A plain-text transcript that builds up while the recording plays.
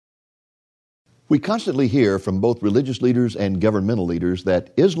We constantly hear from both religious leaders and governmental leaders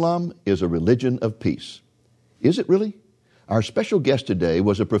that Islam is a religion of peace. Is it really? Our special guest today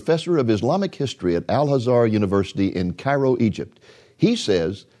was a professor of Islamic history at Al-Azhar University in Cairo, Egypt. He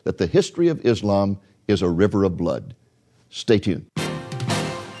says that the history of Islam is a river of blood. Stay tuned.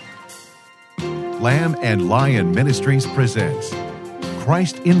 Lamb and Lion Ministries presents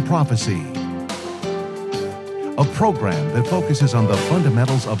Christ in Prophecy, a program that focuses on the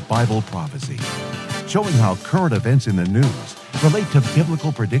fundamentals of Bible prophecy, showing how current events in the news relate to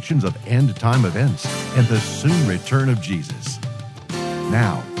biblical predictions of end-time events and the soon return of Jesus.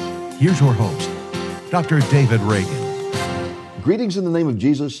 Now, here's your host, Dr. David Reagan. Greetings in the name of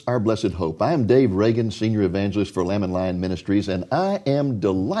Jesus, our blessed hope. I am Dave Reagan, Senior Evangelist for Lamb and Lion Ministries, and I am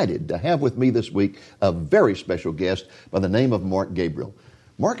delighted to have with me this week a very special guest by the name of Mark Gabriel.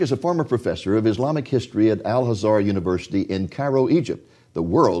 Mark is a former professor of Islamic history at Al-Azhar University in Cairo, Egypt, the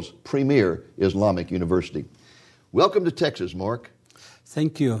world's premier Islamic university. Welcome to Texas, Mark.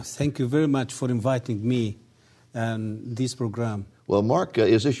 Thank you. Thank you very much for inviting me and this program. Well, Mark,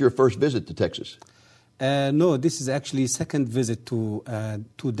 is this your first visit to Texas? No, this is actually second visit to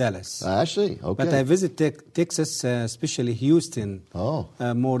Dallas. I see. Okay. But I visit Texas, especially Houston,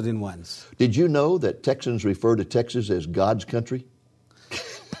 more than once. Did you know that Texans refer to Texas as God's country?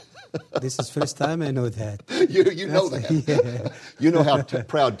 This is first time I know that. You know that. Yeah. You know how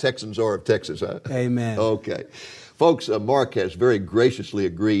proud Texans are of Texas, huh? Amen. Okay. Folks, Mark has very graciously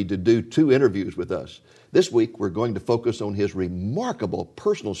agreed to do 2 interviews with us. This week, we're going to focus on his remarkable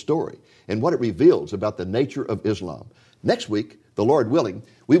personal story and what it reveals about the nature of Islam. Next week, the Lord willing,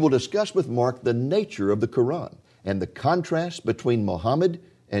 we will discuss with Mark the nature of the Quran and the contrast between Muhammad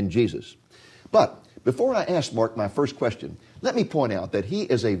and Jesus. But before I ask Mark my first question, let me point out that he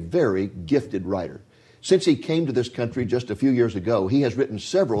is a very gifted writer. Since he came to this country just a few years ago, he has written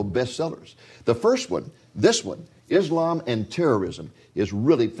several bestsellers. The first one, this one, Islam and Terrorism, is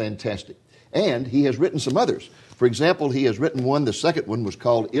really fantastic. And he has written some others. For example, he has written one, the second one was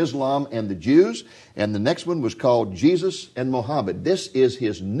called Islam and the Jews, and the next one was called Jesus and Muhammad. This is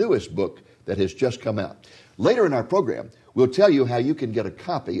his newest book that has just come out. Later in our program, we'll tell you how you can get a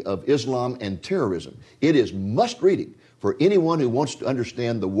copy of Islam and Terrorism. It is must reading for anyone who wants to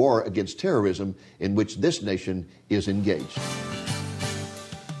understand the war against terrorism in which this nation is engaged.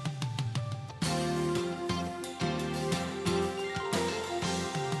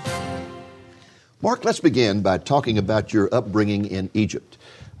 Mark, let's begin by talking about your upbringing in Egypt.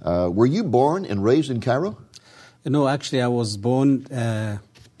 Were you born and raised in Cairo? No, actually I was born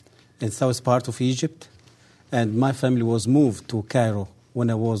in south part of Egypt, and my family was moved to Cairo when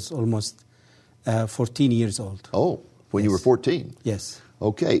I was almost 14 years old. Oh, when you were 14? Yes.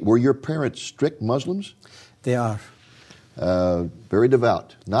 Okay. Were your parents strict Muslims? They are. Very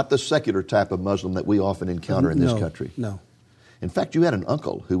devout. Not the secular type of Muslim that we often encounter in this country. No. In fact, you had an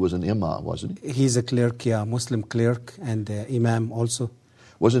uncle who was an imam, wasn't he? He's a clerk, Muslim clerk, and imam also.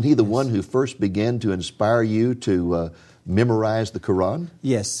 Wasn't he the one who first began to inspire you to memorize the Quran?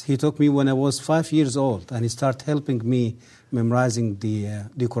 Yes, he took me when I was 5 years old, and he started helping me memorizing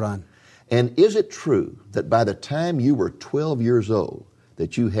the Quran. And is it true that by the time you were 12 years old,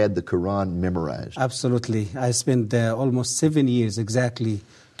 that you had the Quran memorized? Absolutely. I spent almost 7 years exactly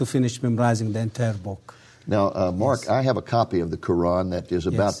to finish memorizing the entire book. Now, Mark, yes. I have a copy of the Quran that is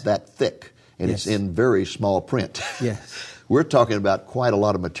about that thick, and it's in very small print. Yes. We're talking about quite a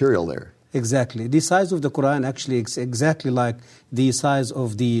lot of material there. Exactly. The size of the Quran actually is exactly like the size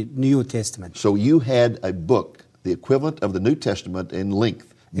of the New Testament. So you had a book, the equivalent of the New Testament in length,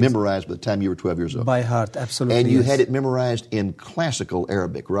 memorized by the time you were 12 years old. By heart, absolutely. And you had it memorized in classical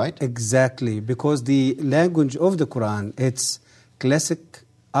Arabic, right? Exactly, because the language of the Quran, it's classic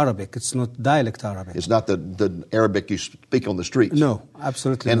Arabic. It's not dialect Arabic. It's not the Arabic you speak on the streets. No,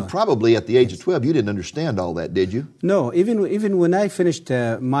 absolutely not. And probably at the age of 12, you didn't understand all that, did you? No, even when I finished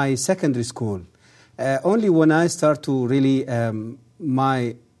my secondary school, only when I start to really,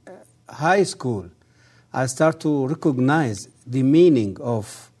 my high school, I start to recognize the meaning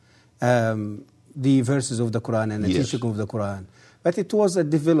of the verses of the Quran and the teaching of the Quran. But it was a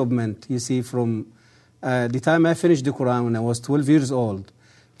development, you see, from the time I finished the Quran when I was 12 years old,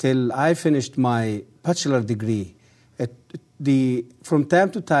 till I finished my bachelor degree. From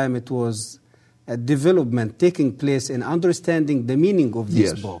time to time, it was a development taking place in understanding the meaning of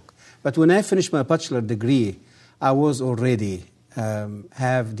this book. But when I finished my bachelor degree, I was already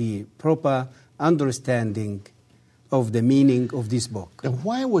have the proper understanding of the meaning of this book. Now,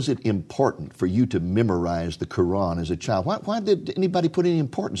 why was it important for you to memorize the Quran as a child? Why did anybody put any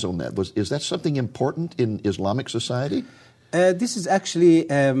importance on that? Is that something important in Islamic society? This is actually,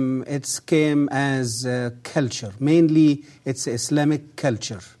 it came as culture. Mainly, it's Islamic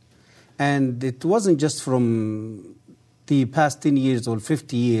culture. And it wasn't just from the past 10 years or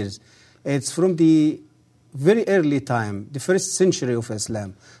 50 years. It's from the very early time, the first century of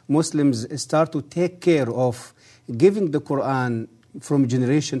Islam. Muslims start to take care of giving the Quran from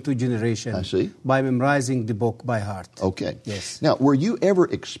generation to generation. I see. By memorizing the book by heart. Okay. Yes. Now, were you ever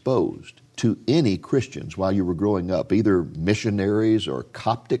exposed to any Christians while you were growing up, either missionaries or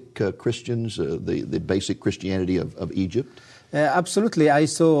Coptic Christians, the basic Christianity of Egypt? Absolutely. I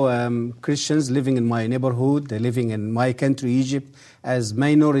saw Christians living in my neighborhood, living in my country, Egypt, as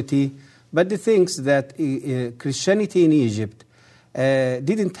minority. But the things that Christianity in Egypt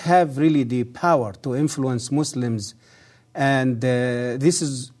didn't have really the power to influence Muslims. And this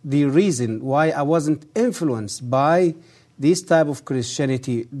is the reason why I wasn't influenced by this type of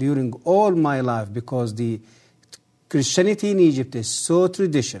Christianity during all my life, because the Christianity in Egypt is so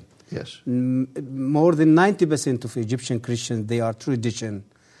tradition. Yes. More than 90% of Egyptian Christians, they are tradition.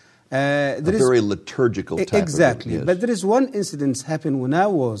 A very liturgical type exactly. of it, yes. But there is one incident happened when I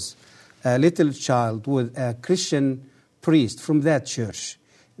was a little child with a Christian priest from that church.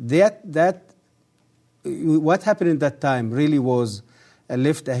 What happened in that time really was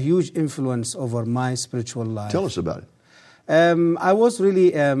left a huge influence over my spiritual life. Tell us about it. I was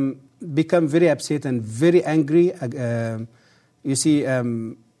really become very upset and very angry, you see,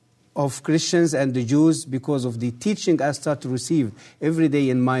 of Christians and the Jews because of the teaching I started to receive every day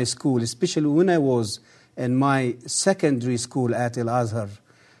in my school, especially when I was in my secondary school at Al-Azhar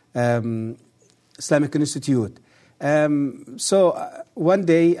Islamic Institute. So one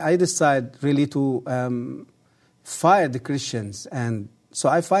day I decided really to fire the Christians. And so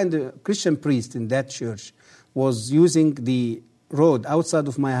I find a Christian priest in that church was using the road outside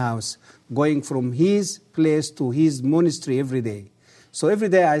of my house, going from his place to his monastery every day. So every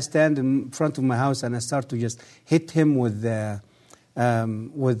day I stand in front of my house and I start to just hit him with the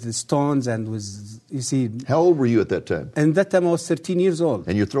stones and with, you see. How old were you at that time? And that time I was 13 years old.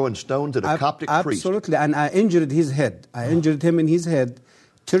 And you're throwing stones at a Coptic priest? Absolutely. And I injured his head. I injured him in his head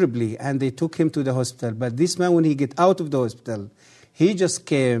terribly. And they took him to the hospital. But this man, when he get out of the hospital, he just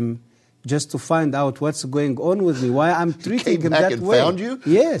came just to find out what's going on with me, why I'm treating him that way. He found you?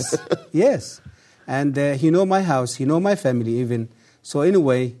 Yes, yes. And he know my house, he know my family even. So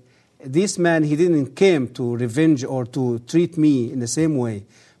anyway, this man, he didn't came to revenge or to treat me in the same way,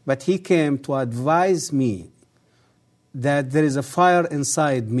 but he came to advise me that there is a fire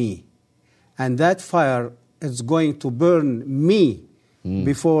inside me, and that fire is going to burn me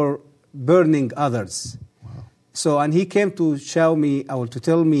before burning others. Wow. So, and he came to show me, or to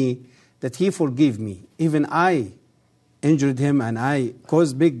tell me that he forgive me. Even I injured him and I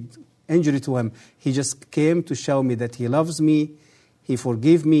caused big injury to him. He just came to show me that he loves me, he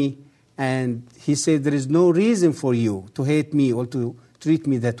forgive me, and he said there is no reason for you to hate me or to treat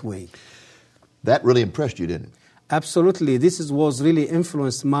me that way. That really impressed you, didn't it? Absolutely. This was really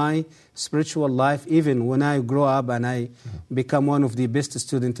influenced my spiritual life, even when I grow up and I become one of the best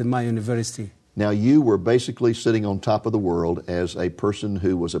students in my university. Now, you were basically sitting on top of the world as a person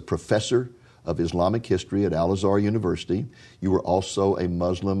who was a professor of Islamic history at Al-Azhar University. You were also a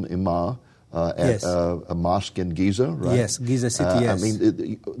Muslim imam at a mosque in Giza, right? Yes, Giza City, yes. I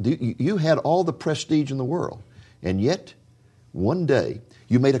mean, you had all the prestige in the world, and yet one day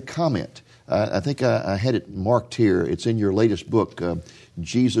you made a comment. I think I had it marked here. It's in your latest book,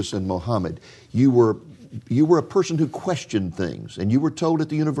 Jesus and Muhammad. You were a person who questioned things, and you were told at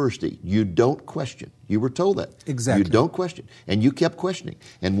the university, you don't question. You were told that. Exactly. You don't question. And you kept questioning.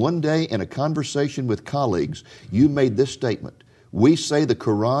 And one day in a conversation with colleagues, you made this statement. We say the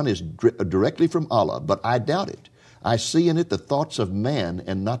Quran is directly from Allah, but I doubt it. I see in it the thoughts of man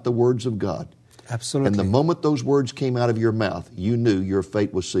and not the words of God. Absolutely. And the moment those words came out of your mouth, you knew your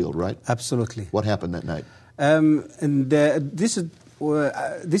fate was sealed, right? Absolutely. What happened that night?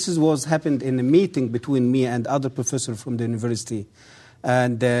 This was happened in a meeting between me and other professors from the university.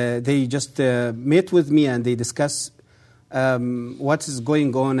 And they just met with me and they discussed what is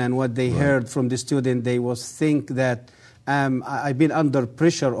going on and what they heard from the student. They was think that I've been under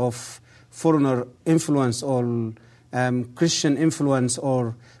pressure of foreigner influence or Christian influence,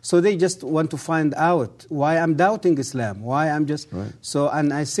 or so they just want to find out why I'm doubting Islam, why I'm just so.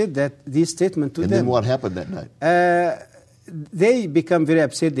 And I said that this statement to them. And then what happened that night? They become very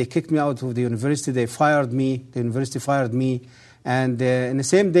upset. They kicked me out of the university. They fired me. The university fired me. And in the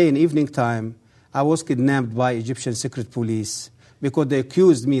same day, in evening time, I was kidnapped by Egyptian secret police because they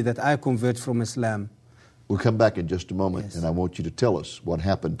accused me that I converted from Islam. We'll come back in just a moment, and I want you to tell us what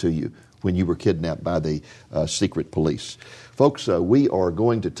happened to you when you were kidnapped by the secret police. Folks, we are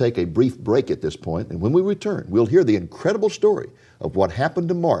going to take a brief break at this point, and when we return, we'll hear the incredible story of what happened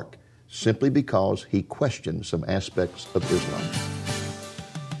to Mark simply because he questioned some aspects of Islam.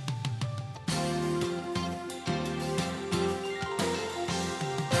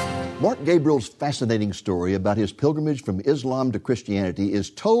 Mark Gabriel's fascinating story about his pilgrimage from Islam to Christianity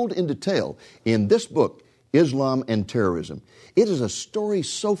is told in detail in this book, Islam and Terrorism. It is a story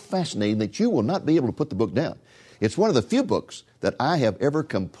so fascinating that you will not be able to put the book down. It's one of the few books that I have ever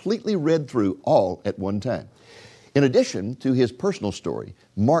completely read through all at one time. In addition to his personal story,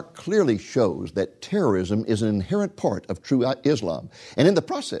 Mark clearly shows that terrorism is an inherent part of true Islam. And in the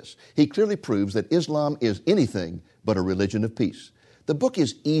process, he clearly proves that Islam is anything but a religion of peace. The book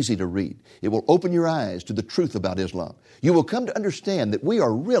is easy to read. It will open your eyes to the truth about Islam. You will come to understand that we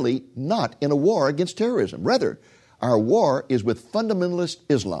are really not in a war against terrorism. Rather, our war is with fundamentalist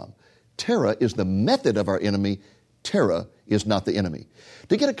Islam. Terror is the method of our enemy. Terror is not the enemy.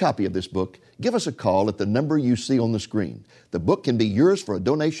 To get a copy of this book, give us a call at the number you see on the screen. The book can be yours for a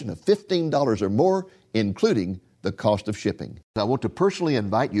donation of $15 or more, including the cost of shipping. I want to personally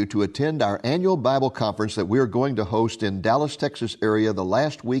invite you to attend our annual Bible conference that we are going to host in Dallas, Texas area the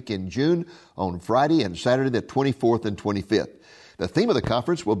last week in June on Friday and Saturday the 24th and 25th. The theme of the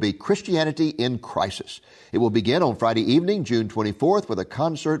conference will be Christianity in Crisis. It will begin on Friday evening, June 24th, with a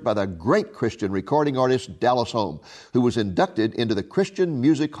concert by the great Christian recording artist Dallas Holm, who was inducted into the Christian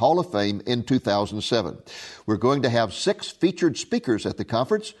Music Hall of Fame in 2007. We're going to have 6 featured speakers at the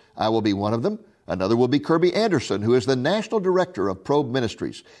conference. I will be one of them. Another will be Kirby Anderson, who is the National Director of Probe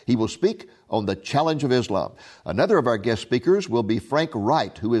Ministries. He will speak on the challenge of Islam. Another of our guest speakers will be Frank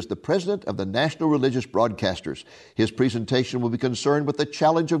Wright, who is the President of the National Religious Broadcasters. His presentation will be concerned with the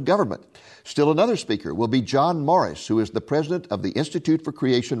challenge of government. Still another speaker will be John Morris, who is the President of the Institute for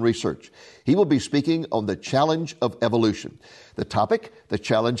Creation Research. He will be speaking on the challenge of evolution. The topic, the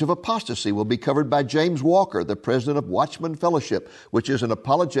challenge of apostasy, will be covered by James Walker, the President of Watchman Fellowship, which is an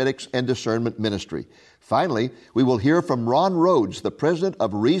apologetics and discernment ministry. Finally, we will hear from Ron Rhodes, the President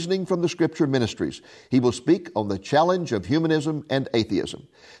of Reasoning from the Scripture Ministries. He will speak on the challenge of humanism and atheism.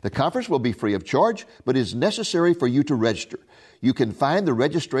 The conference will be free of charge, but is necessary for you to register. You can find the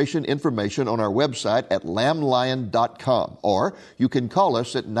registration information on our website at lamblion.com, or you can call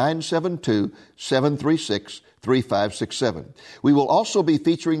us at 972-736-3567. We will also be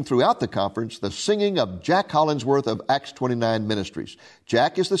featuring throughout the conference the singing of Jack Hollingsworth of Acts 29 Ministries.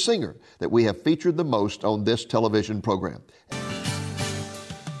 Jack is the singer that we have featured the most on this television program.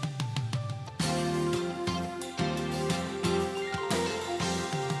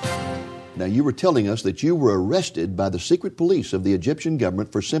 Now, you were telling us that you were arrested by the secret police of the Egyptian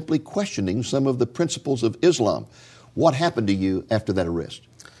government for simply questioning some of the principles of Islam. What happened to you after that arrest?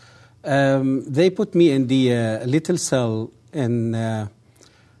 They put me in the little cell in the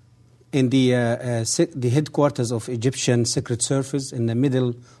headquarters of Egyptian Secret Service in the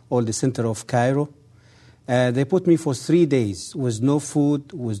middle or the center of Cairo. They put me for 3 days with no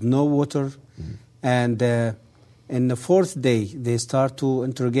food, with no water, and in the 4th day, they start to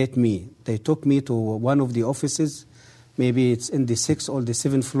interrogate me. They took me to one of the offices, maybe it's in the 6th or the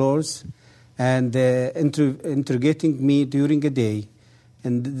 7th floors, and interrogating me during a day.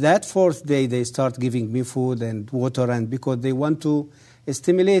 And that 4th day, they start giving me food and water, and because they want to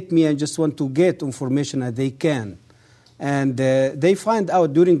stimulate me and just want to get information that they can. And they find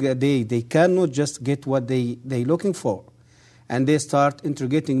out during the day they cannot just get what they're looking for. And they start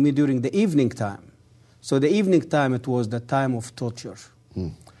interrogating me during the evening time. So the evening time, it was the time of torture.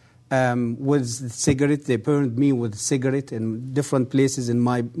 With cigarette, they burned me with cigarette in different places in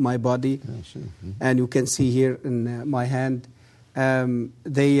my body. And you can see here in my hand.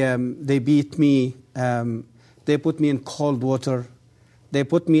 They beat me. They put me in cold water. They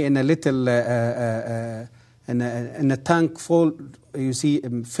put me in a little in a tank full, you see,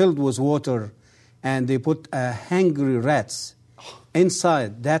 filled with water, and they put hungry rats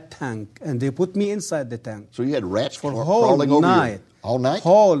inside that tank, and they put me inside the tank. So you had rats for crawling over you all night?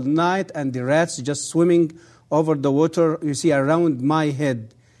 Whole night, and the rats just swimming over the water, you see, around my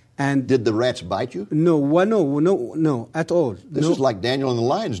head. And did the rats bite you? No, at all. This is like Daniel in the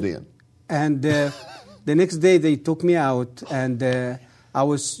lion's den. And the next day they took me out, and I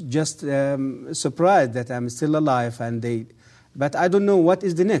was just surprised that I'm still alive. But I don't know what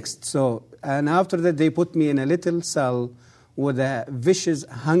is the next. So, and after that they put me in a little cell with a vicious,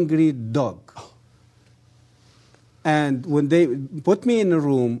 hungry dog. And when they put me in a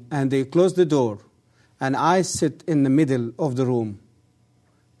room and they closed the door, and I sit in the middle of the room,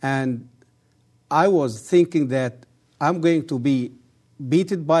 and I was thinking that I'm going to be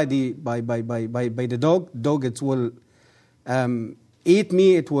beat it by the dog. Dog, it will eat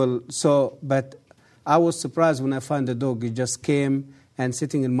me. It will but I was surprised when I found the dog. He just came and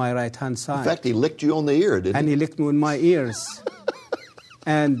sitting in my right hand side. In fact, he licked you on the ear, didn't he? And he licked me in my ears.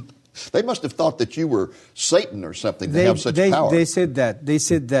 And they must have thought that you were Satan or something to have such power. They said that. They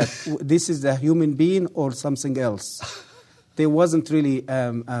said that this is a human being or something else. They wasn't really.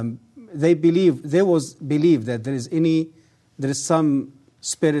 They believe that there is some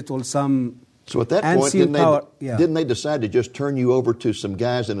spirit or some. So at that point, power. Didn't they decide to just turn you over to some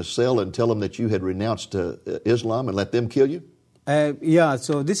guys in a cell and tell them that you had renounced Islam and let them kill you?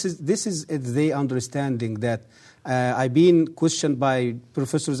 So this is the understanding that I've been questioned by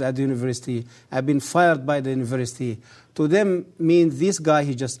professors at the university. I've been fired by the university. To them, means this guy,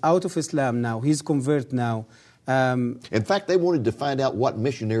 he's just out of Islam now. He's convert now. In fact, they wanted to find out what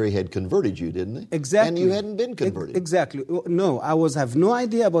missionary had converted you, didn't they? Exactly. And you hadn't been converted. Exactly. No, I have no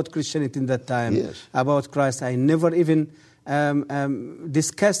idea about Christianity in that time. Yes. About Christ. I never even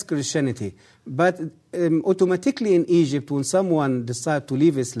discussed Christianity. But automatically in Egypt, when someone decides to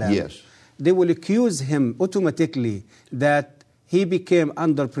leave Islam, yes, they will accuse him automatically that he became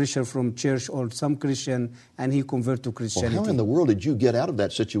under pressure from church or some Christian and he converted to Christianity. Well, how in the world did you get out of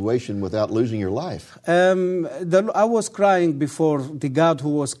that situation without losing your life? I was crying before the God who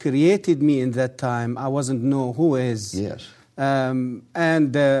was created me in that time. I wasn't know who is. Yes.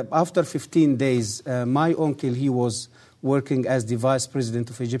 After 15 days, my uncle, he was working as the vice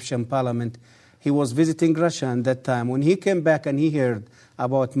president of Egyptian parliament. He was visiting Russia at that time. When he came back and he heard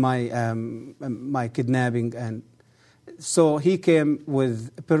about my kidnapping, and so he came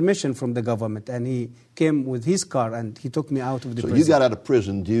with permission from the government, and he came with his car and he took me out of the prison. So you got out of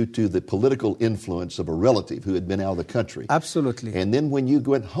prison due to the political influence of a relative who had been out of the country. Absolutely. And then when you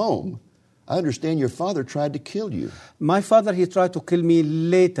went home, I understand your father tried to kill you. My father, he tried to kill me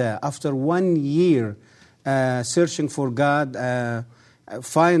later, after 1 year searching for God,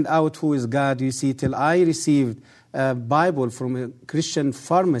 find out who is God, you see, till I received a Bible from a Christian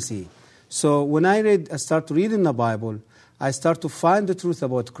pharmacy. So when I start reading the Bible, I start to find the truth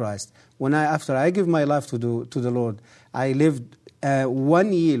about Christ. After I give my life to the Lord, I lived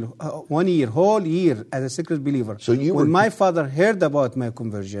 1 year, whole year as a secret believer. So when my father heard about my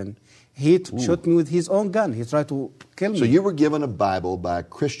conversion, he shot me with his own gun. He tried to kill me. So you were given a Bible by a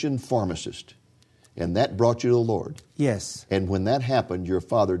Christian pharmacist, and that brought you to the Lord. Yes. And when that happened, your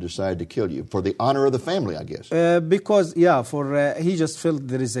father decided to kill you for the honor of the family, I guess. Because, he just felt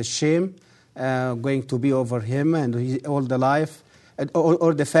there is a shame going to be over him and all the life,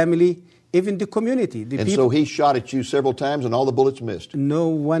 or the family, even the community. The people. So he shot at you several times and all the bullets missed? No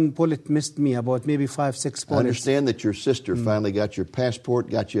one bullet missed me, about maybe 5-6 bullets. I understand that your sister finally got your passport,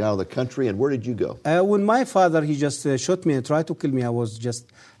 got you out of the country, and where did you go? When my father, he just shot me and tried to kill me, I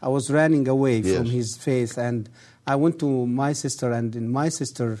was running away from his face, and I went to my sister, and in my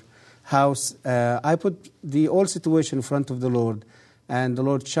sister's house, I put the whole situation in front of the Lord, and the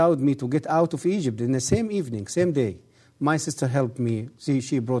Lord showed me to get out of Egypt in the same evening, same day. My sister helped me.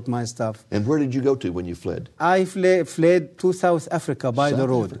 She brought my stuff. And where did you go to when you fled? I fled to South Africa by the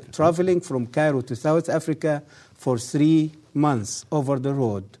road, traveling from Cairo to South Africa for 3 months over the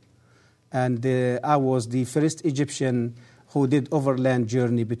road. And I was the first Egyptian who did overland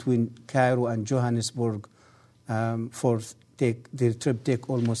journey between Cairo and Johannesburg the trip take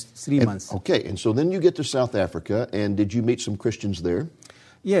almost 3 months. Okay, and so then you get to South Africa, and did you meet some Christians there?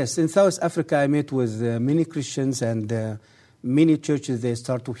 Yes, in South Africa I met with many Christians, and many churches, they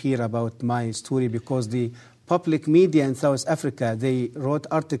start to hear about my story because the public media in South Africa, they wrote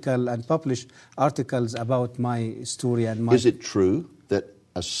articles and published articles about my story. Is it true that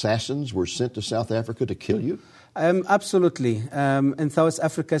assassins were sent to South Africa to kill you? Absolutely. In South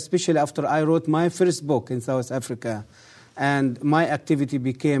Africa, especially after I wrote my first book in South Africa, and my activity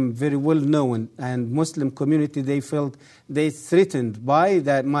became very well known, and Muslim community, they felt they threatened by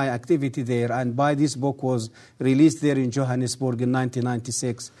my activity there, and by this book was released there in Johannesburg in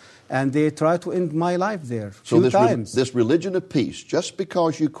 1996, and they tried to end my life there few times. This religion of peace, just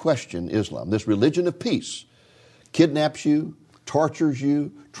because you question Islam, this religion of peace kidnaps you, tortures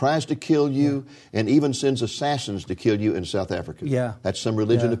you, tries to kill you, and even sends assassins to kill you in South Africa. Yeah. That's some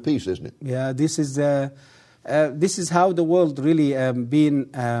religion of peace, isn't it? Yeah, this is how the world really been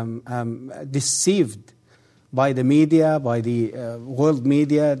deceived by the media, by the world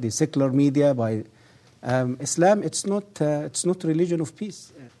media, the secular media, by Islam. It's not religion of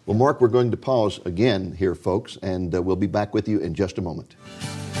peace. Well, Mark, we're going to pause again here, folks, and we'll be back with you in just a moment.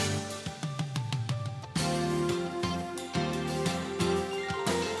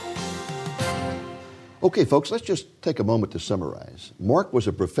 Okay, folks, let's just take a moment to summarize. Mark was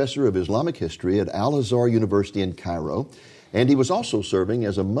a professor of Islamic history at Al-Azhar University in Cairo, and he was also serving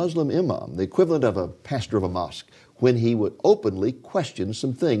as a Muslim imam, the equivalent of a pastor of a mosque, when he would openly question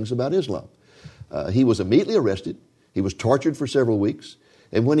some things about Islam. He was immediately arrested. He was tortured for several weeks.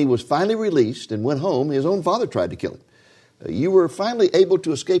 And when he was finally released and went home, his own father tried to kill him. You were finally able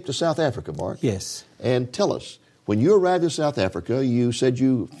to escape to South Africa, Mark. Yes. And tell us, when you arrived in South Africa, you said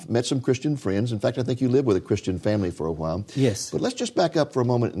you met some Christian friends. In fact, I think you lived with a Christian family for a while. Yes. But let's just back up for a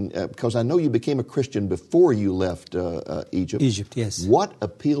moment, because I know you became a Christian before you left Egypt. Egypt, yes. What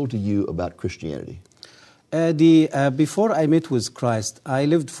appealed to you about Christianity? Before I met with Christ, I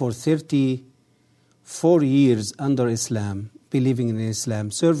lived for 34 years under Islam, believing in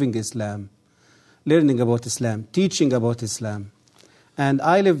Islam, serving Islam, learning about Islam, teaching about Islam. And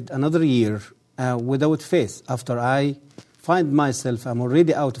I lived another year without faith. After I find myself, I'm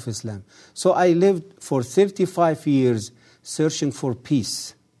already out of Islam. So I lived for 35 years searching for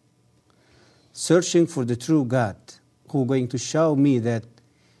peace, searching for the true God who is going to show me that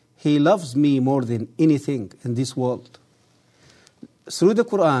He loves me more than anything in this world. Through the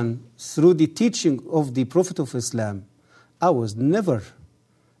Quran, through the teaching of the Prophet of Islam, I was never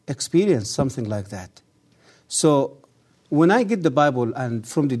experienced something like that. So when I get the Bible and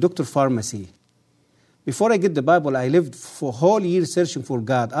from the doctor pharmacy, before I get the Bible, I lived for a whole year searching for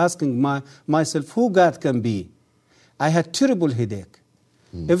God, asking myself who God can be. I had terrible headache.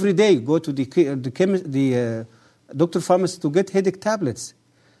 Every day, go to the doctor pharmacy to get headache tablets.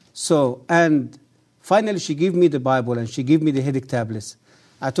 So, and finally she gave me the Bible and she gave me the headache tablets.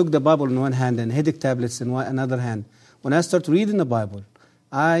 I took the Bible in one hand and headache tablets in another hand. When I started reading the Bible,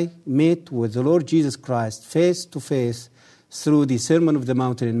 I met with the Lord Jesus Christ face to face through the Sermon of the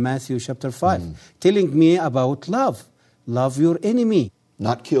Mount in Matthew chapter 5, telling me about love. Love your enemy.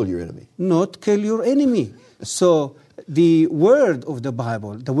 Not kill your enemy. Not kill your enemy. So the word of the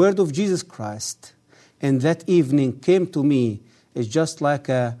Bible, the word of Jesus Christ, and that evening came to me is just like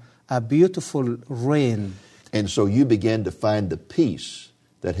a beautiful rain. And so you began to find the peace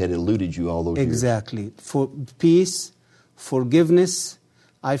that had eluded you all those years. Exactly. For peace, forgiveness.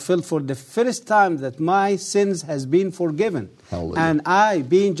 I felt for the first time that my sins has been forgiven. Hallelujah. And I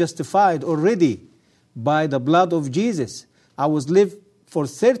being justified already by the blood of Jesus. I was lived for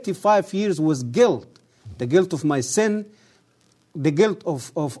 35 years with guilt. The guilt of my sin, the guilt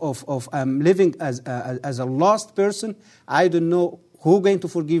of living as a lost person. I don't know who going to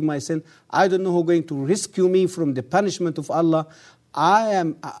forgive my sin. I don't know who going to rescue me from the punishment of Allah.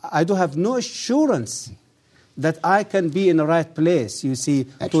 I do have no assurance that I can be in the right place, you see,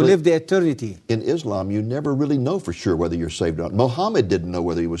 Actually, to live the eternity. In Islam, you never really know for sure whether you're saved or not. Muhammad didn't know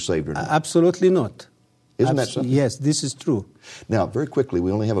whether he was saved or not. Absolutely not. Isn't that something? Yes, this is true. Now, very quickly,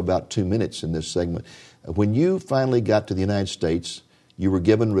 we only have about 2 minutes in this segment. When you finally got to the United States, you were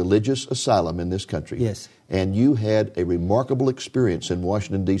given religious asylum in this country. Yes. And you had a remarkable experience in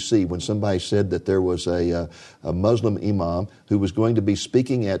Washington, D.C. when somebody said that there was a Muslim imam who was going to be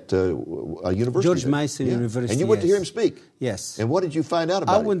speaking at a university. George Mason University. And you went to hear him speak. Yes. And what did you find out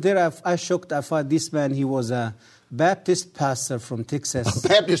about him? I went there, I shocked. I found this man, he was a Baptist pastor from Texas. A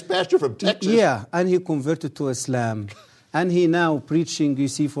Baptist pastor from Texas? Yeah, and he converted to Islam. And he now preaching, you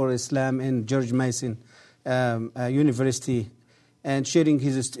see, for Islam in George Mason University and sharing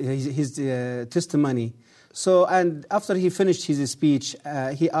his testimony. So, and after he finished his speech,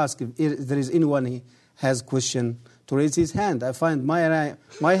 he asked if there is anyone who has question to raise his hand. I find my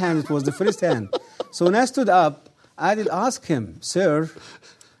hand, it was the first hand. So when I stood up, I did ask him, sir,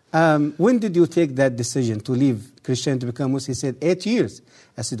 when did you take that decision to leave Christianity to become Muslim? He said, 8 years.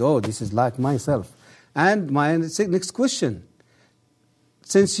 I said, oh, this is like myself. And my next question,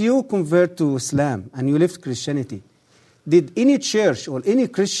 since you convert to Islam and you left Christianity, did any church or any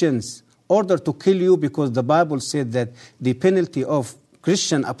Christians order to kill you because the Bible said that the penalty of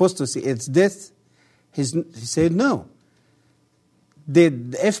Christian apostasy is death? He said no.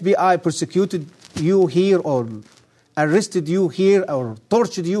 Did the FBI persecuted you here or arrested you here or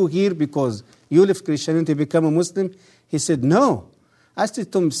tortured you here because you left Christianity to become a Muslim? He said no. I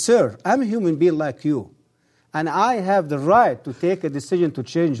said to him, sir, I'm a human being like you. And I have the right to take a decision to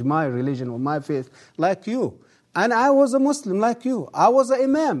change my religion or my faith like you. And I was a Muslim like you. I was an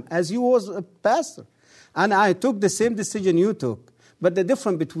imam as you was a pastor. And I took the same decision you took. But the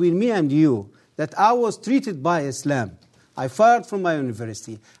difference between me and you, that I was treated by Islam. I fired from my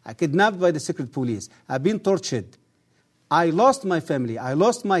university. I kidnapped by the secret police. I've been tortured. I lost my family. I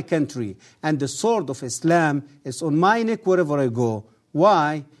lost my country. And the sword of Islam is on my neck wherever I go.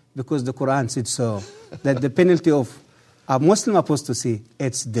 Why? Because the Quran said so. That the penalty of A Muslim apostasy,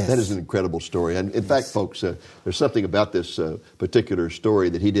 it's death. That is an incredible story. And in fact, folks, there's something about this particular story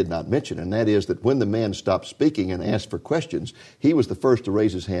that he did not mention, and that is that when the man stopped speaking and asked for questions, he was the first to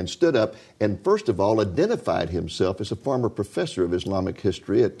raise his hand, stood up, and first of all identified himself as a former professor of Islamic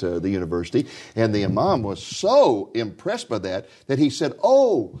history at the university. And the imam was so impressed by that he said,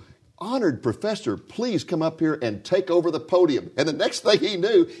 "Oh, honored professor, please come up here and take over the podium." And the next thing he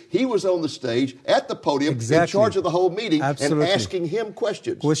knew, he was on the stage at the podium in charge of the whole meeting and asking him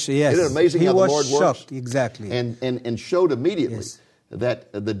questions. Yes. Isn't it amazing how the Lord works? Exactly. And showed immediately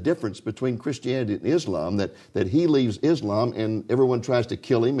that the difference between Christianity and Islam, that he leaves Islam and everyone tries to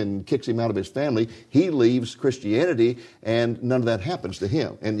kill him and kicks him out of his family. He leaves Christianity and none of that happens to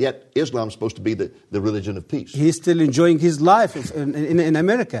him. And yet Islam's supposed to be the religion of peace. He's still enjoying his life in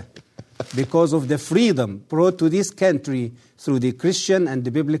America because of the freedom brought to this country through the Christian and the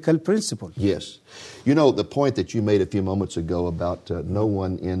biblical principle. Yes. You know, the point that you made a few moments ago about no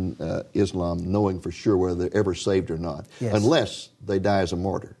one in Islam knowing for sure whether they're ever saved or not, unless they die as a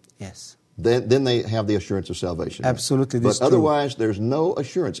martyr. Yes. Then they have the assurance of salvation. Absolutely. But otherwise, there's no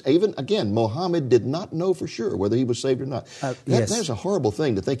assurance. Even, again, Muhammad did not know for sure whether he was saved or not. That's a horrible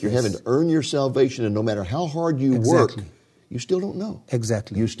thing to think you're having to earn your salvation, and no matter how hard you work, you still don't know.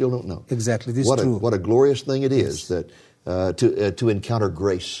 Exactly. You still don't know. Exactly. This is true. What a glorious thing it is that to encounter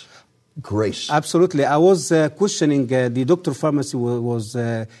grace. Grace. Absolutely. I was questioning the doctor pharmacy was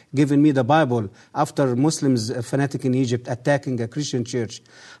giving me the Bible after Muslims fanatic in Egypt attacking a Christian church.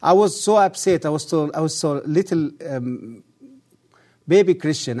 I was so upset. I was so little baby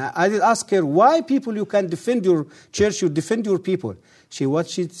Christian. I did ask her, why people you can defend your church, you defend your people. She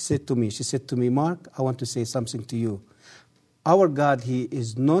said to me, Mark, I want to say something to you. Our God, He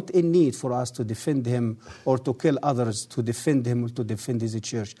is not in need for us to defend Him or to kill others to defend Him or to defend His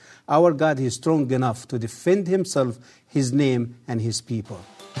church. Our God, He is strong enough to defend Himself, His name, and His people.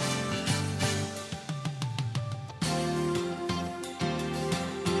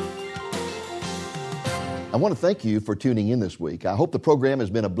 I want to thank you for tuning in this week. I hope the program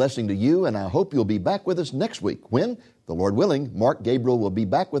has been a blessing to you, and I hope you'll be back with us next week when, the Lord willing, Mark Gabriel will be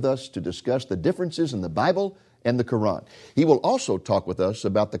back with us to discuss the differences in the Bible and the Quran. He will also talk with us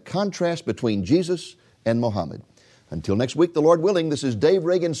about the contrast between Jesus and Muhammad. Until next week, the Lord willing, this is Dave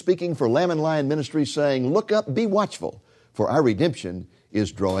Reagan speaking for Lamb and Lion Ministries saying, look up, be watchful, for our redemption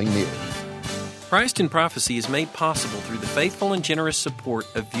is drawing near. Christ in Prophecy is made possible through the faithful and generous support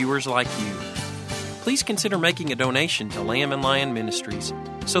of viewers like you. Please consider making a donation to Lamb and Lion Ministries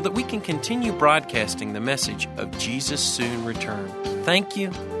so that we can continue broadcasting the message of Jesus' soon return. Thank you,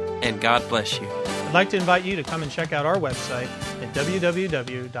 and God bless you. I'd like to invite you to come and check out our website at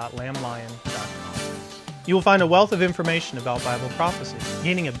www.lamblion.com. You will find a wealth of information about Bible prophecy,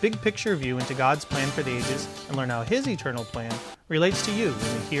 gaining a big picture view into God's plan for the ages, and learn how His eternal plan relates to you in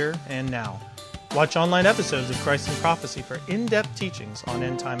the here and now. Watch online episodes of Christ in Prophecy for in-depth teachings on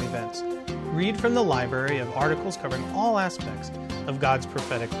end-time events. Read from the library of articles covering all aspects of God's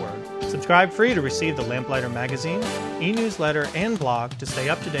prophetic word. Subscribe free to receive the Lamplighter magazine, e-newsletter, and blog to stay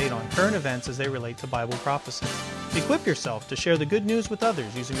up to date on current events as they relate to Bible prophecy. Equip yourself to share the good news with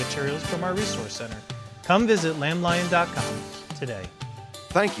others using materials from our resource center. Come visit lamblion.com today.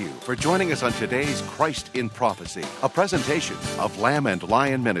 Thank you for joining us on today's Christ in Prophecy, a presentation of Lamb and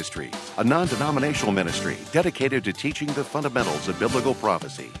Lion Ministries, a non-denominational ministry dedicated to teaching the fundamentals of biblical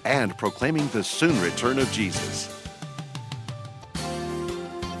prophecy and proclaiming the soon return of Jesus.